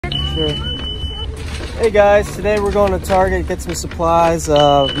sure. Hey guys, today we're going to Target, get some supplies.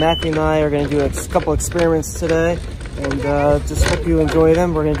 Matthew and I are going to do a couple experiments today, and just hope you enjoy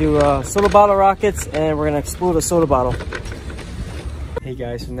them. We're going to do soda bottle rockets, and we're going to explode a soda bottle. Hey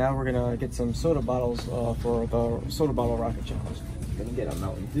guys, so now we're going to get some soda bottles for the soda bottle rocket challenge. We're going to get a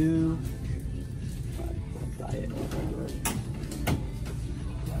Mountain Dew, Diet, Mountain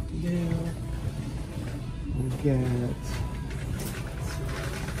Dew. We get,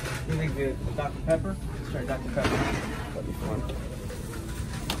 I think the Dr. Pepper. Let's try Dr. Pepper. That'll be fun.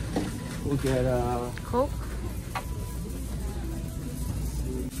 We'll get Coke.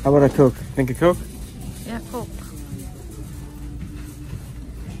 How about a Coke? Think a Coke? Yeah, Coke.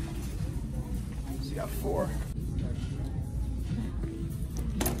 So you got 4.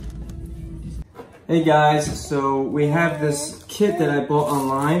 Hey guys, so we have this kit that I bought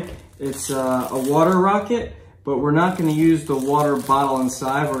online. It's a water rocket, but we're not going to use the water bottle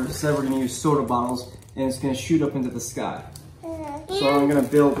inside. Instead, we're going to use soda bottles, and it's going to shoot up into the sky. So I'm going to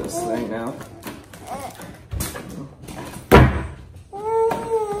build this thing now.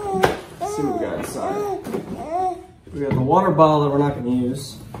 Let's see what we got inside. We got the water bottle that we're not going to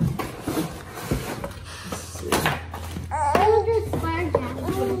use. Let's see.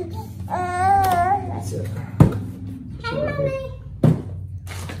 That's it.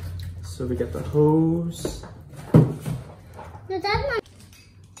 So we got the hose.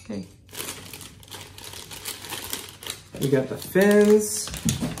 Okay. We got the fins.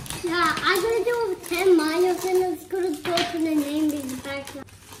 Yeah, I'm gonna do 10 miles and it's gonna go to the name in the back.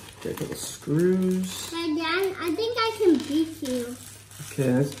 Got the screws. Dad, I think I can beat you.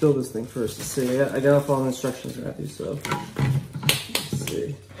 Okay, let's build this thing first. Let's see. I got to follow the instructions, Matthew. So let's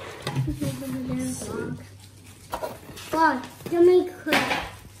see. Wow, give me quick.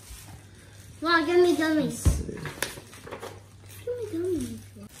 Wow, give me gummies. Give me gummies.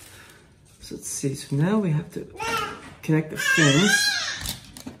 So let's see. So now we have to connect the fins.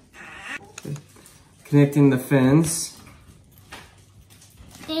 Okay. Connecting the fins.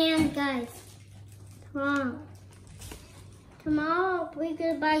 And guys, tomorrow we're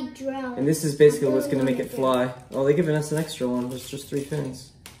gonna buy drones. And this is basically what's gonna make it fly. Oh, they're giving us an extra one. There's just 3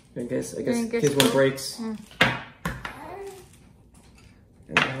 fins. I guess in case one breaks. Yeah.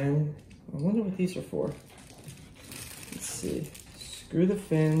 And then I wonder what these are for. Let's see. Screw the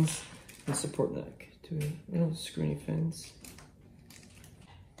fins and support neck. We don't screw any fins.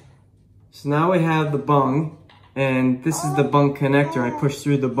 So now we have the bung, and this is the bung connector. I push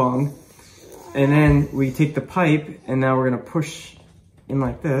through the bung, and then we take the pipe, and now we're gonna push in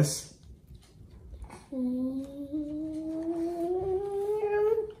like this.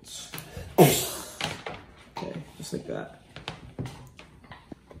 Okay, just like that.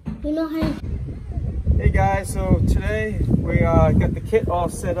 You know how to... Hey guys, so today we got the kit all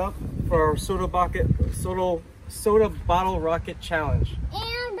set up for our soda bottle rocket challenge.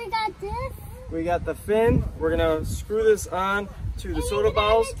 And we got this. We got the fin. We're gonna screw this on to the soda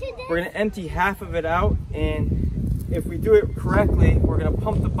bottles. We're gonna empty half of it out, and if we do it correctly, we're gonna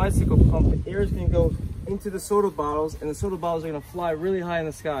pump the bicycle pump. The air is gonna go into the soda bottles, and the soda bottles are gonna fly really high in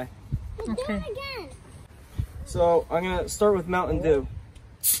the sky. Do it again. So I'm gonna start with Mountain Dew.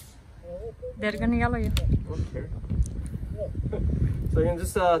 They're gonna yell at you. Okay. So you're gonna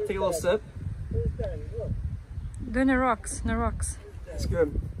just take a little sip. Do the rocks, the rocks. That's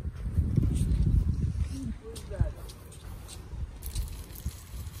good.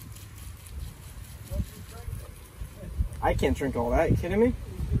 I can't drink all that. You kidding me?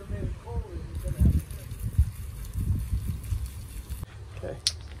 Okay.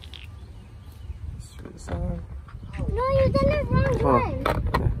 Screw this on. No, you did it wrong way.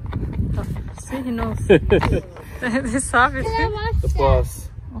 Oh, see, he knows. This obvious. Can I watch The that? plus.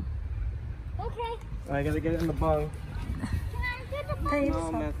 Okay. I gotta get it in the bung. Can I get the button?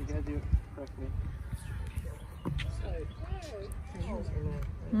 No, Matthew, you gotta do it correctly.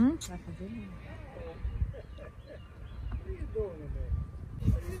 Hmm?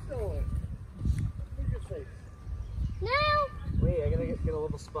 No. Wait, I gotta get a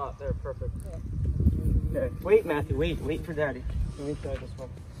little spot there. Perfect. Okay. Wait, Matthew, wait for Daddy. Let me try this one.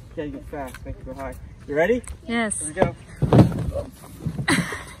 You gotta get fast, make it go high. You ready? Yes. Here we go.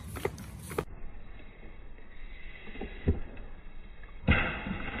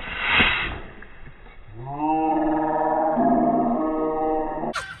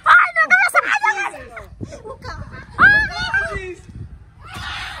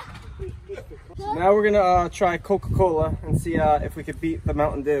 Now we're gonna try Coca-Cola and see if we could beat the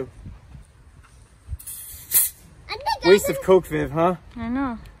Mountain Dew. Waste of Coke, Viv, huh? I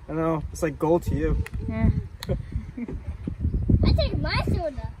know. I know. It's like gold to you. Yeah. I take my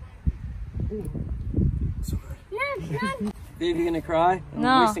soda. Babe, you gonna cry? I'm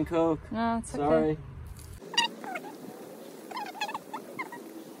No. wasting Coke. No, it's okay. Sorry.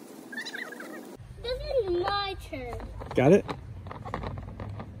 This is my turn. Got it?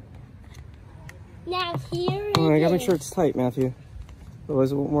 Now here it Oh, I gotta make is. sure it's tight, Matthew.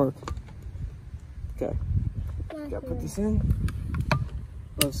 Otherwise it won't work. Okay. Now Gotta put here. this in.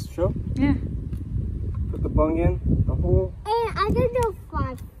 Let's show. Yeah. Put the bung in, the hole. Hey, I can do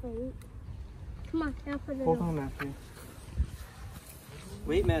 5 feet. Come on, now put it Hold on. on, Matthew.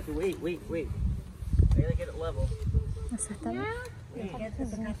 Wait, Matthew, wait. I gotta get it level. Acerta lá.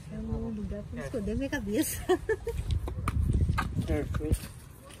 Esconder minha cabeça. Here, wait.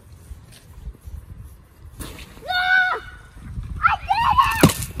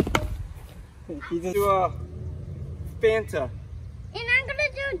 You just do a Fanta. And I'm gonna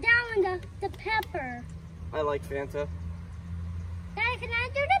do down the pepper. I like Fanta. Daddy, can I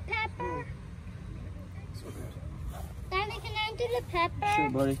do the pepper? Daddy, can I do the pepper? Sure,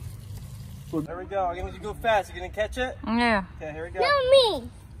 buddy. There we go. I'm gonna go fast. You gonna catch it? Yeah. Okay, here we go. No, me.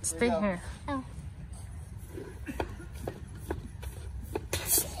 Stay go. here. Oh.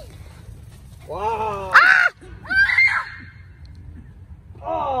 Wow.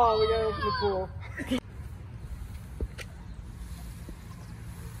 Oh, we gotta open the pool.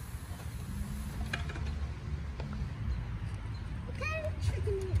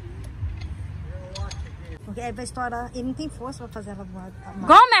 Porque aí vai estourar. Ele não tem força pra fazer ela voar.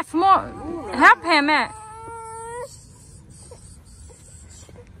 Go, Matt. More. Help him, Matt.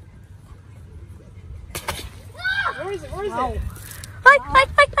 Where is it? Where is it?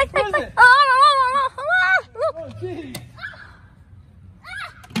 Where is it? Oh, geez.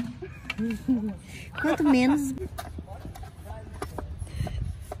 Quanto menos.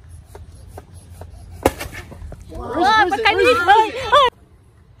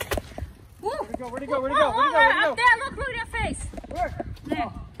 Where'd it go? Where'd it go? Up there, look at your face. Where?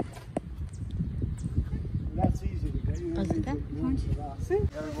 There. That's easy to get. You don't need to move it up. See?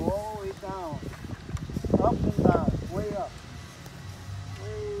 Gotta go all the way down. Up and down. Way up.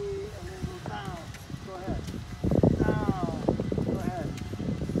 Way and then go down. Go ahead. Down. Go ahead.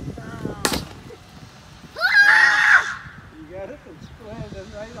 Down. You got it? It's landing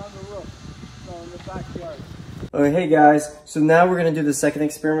right on the roof. So in the backyard. Okay, hey guys, so now we're gonna do the second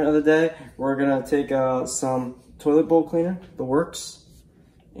experiment of the day. We're gonna take some toilet bowl cleaner, the Works,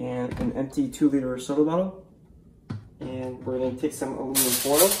 and an empty 2-liter soda bottle. And we're gonna take some aluminum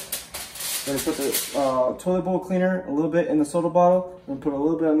foil. We're gonna put the toilet bowl cleaner a little bit in the soda bottle. We're gonna put a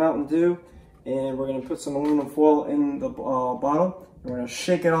little bit of Mountain Dew, and we're gonna put some aluminum foil in the bottle. And we're gonna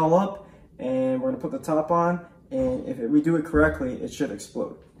shake it all up, and we're gonna put the top on. And if we do it correctly, it should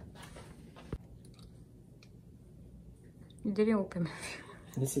explode. You didn't open.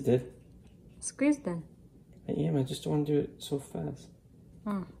 Yes, it did. Squeeze then. I am. I just don't want to do it so fast.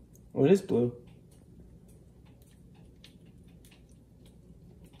 Oh. Oh, it is blue.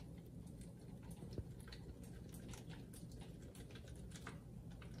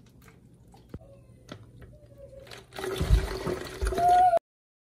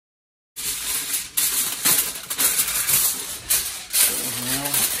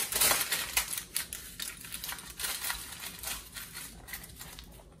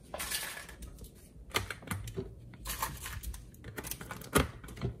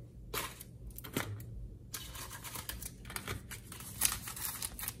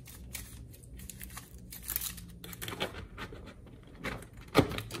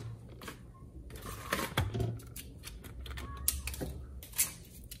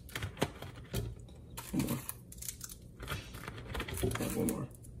 One more.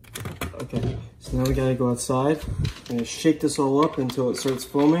 Okay, so now we gotta go outside. We're gonna shake this all up until it starts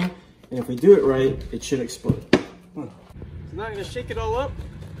foaming, and if we do it right, it should explode. So now I'm gonna shake it all up.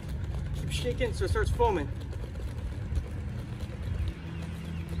 Keep shaking so it starts foaming.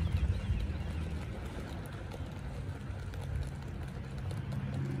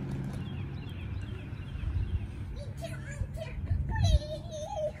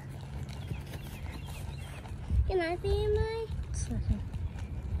 Can I see it, Mike?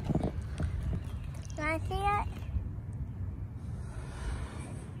 Can I see it?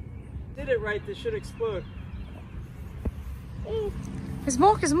 Did it right, this should explode.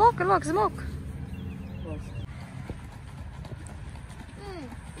 Smoke, smoke, look, smoke.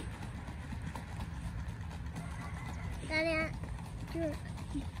 Daddy, do it.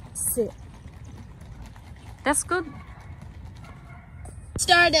 Sit. That's good.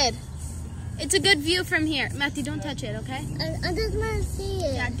 Started. It's a good view from here. Matthew, don't touch it, okay? I just want to see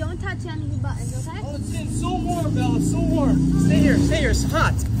it. Yeah, don't touch any of the buttons, okay? Oh, it's getting so warm, Bella, so warm. Stay here, it's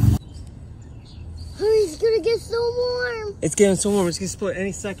hot. Hurry, it's gonna get so warm. It's getting so warm. It's gonna split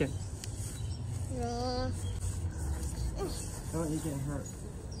any second. No. Oh, you're getting hurt.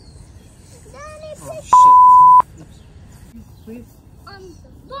 Daddy, Oh shit. Please,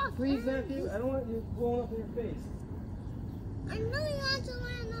 fuck. please, Matthew. I don't want you blowing up in your face. I know you have to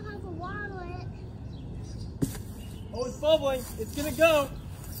learn how to waddle it. Oh, it's bubbling. It's gonna go.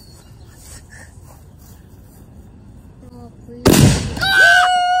 Oh, please.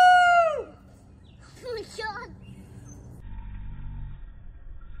 Oh my God.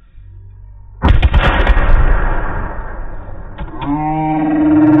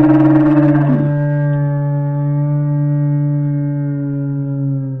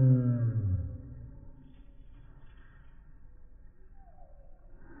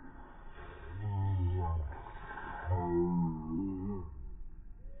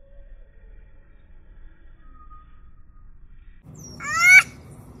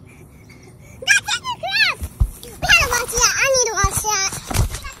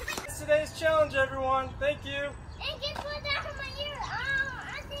 Today's challenge, everyone. Thank you.